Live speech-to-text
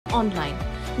online.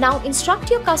 Now instruct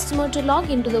your customer to log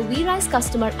into the We-Rize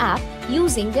customer app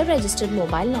using their registered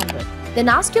mobile number. Then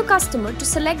ask your customer to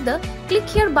select the Click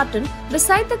Here button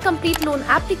beside the Complete Loan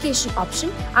Application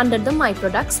option under the My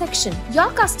Product section.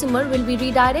 Your customer will be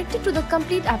redirected to the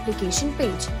complete application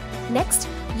page. Next,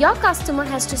 your customer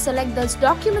has to select the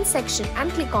Document section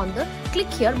and click on the Click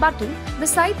Here button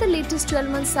beside the latest 12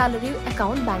 month salary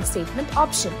account bank statement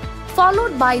option.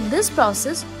 Followed by this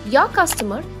process, your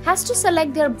customer has to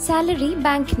select their salary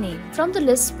bank name from the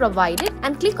list provided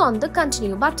and click on the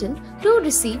Continue button to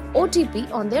receive OTP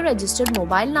on their registered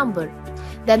mobile number.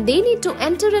 Then they need to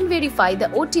enter and verify the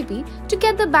OTP to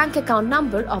get the bank account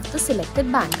number of the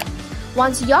selected bank.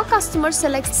 Once your customer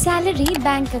selects salary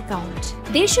bank account,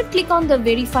 they should click on the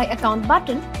Verify Account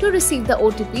button to receive the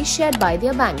OTP shared by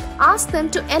their bank. Ask them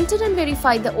to enter and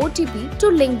verify the OTP to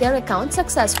link their account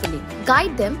successfully.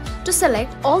 Guide them to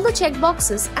select all the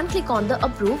checkboxes and click on the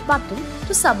Approve button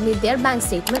to submit their bank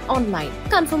statement online.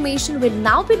 Confirmation will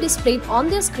now be displayed on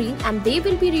their screen and they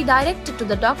will be redirected to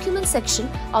the Document section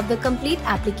of the complete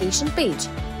application page.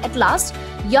 At last,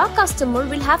 your customer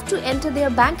will have to enter their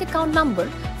bank account number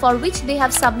for which they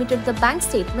have submitted the bank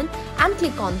statement and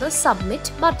click on the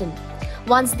Submit button.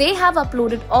 Once they have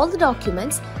uploaded all the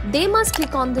documents, they must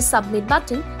click on the Submit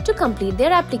button to complete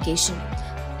their application.